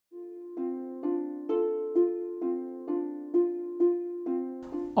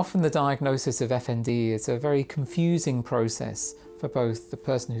Often the diagnosis of FND is a very confusing process for both the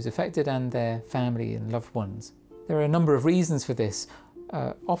person who's affected and their family and loved ones. There are a number of reasons for this.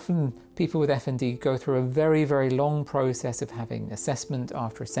 Often people with FND go through a very, very long process of having assessment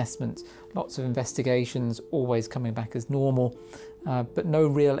after assessment, lots of investigations, always coming back as normal, but no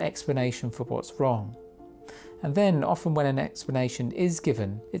real explanation for what's wrong. And then often when an explanation is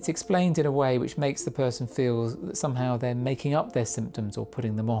given, it's explained in a way which makes the person feel that somehow they're making up their symptoms or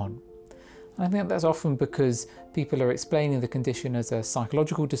putting them on. And I think that's often because people are explaining the condition as a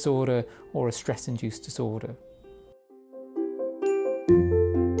psychological disorder or a stress-induced disorder.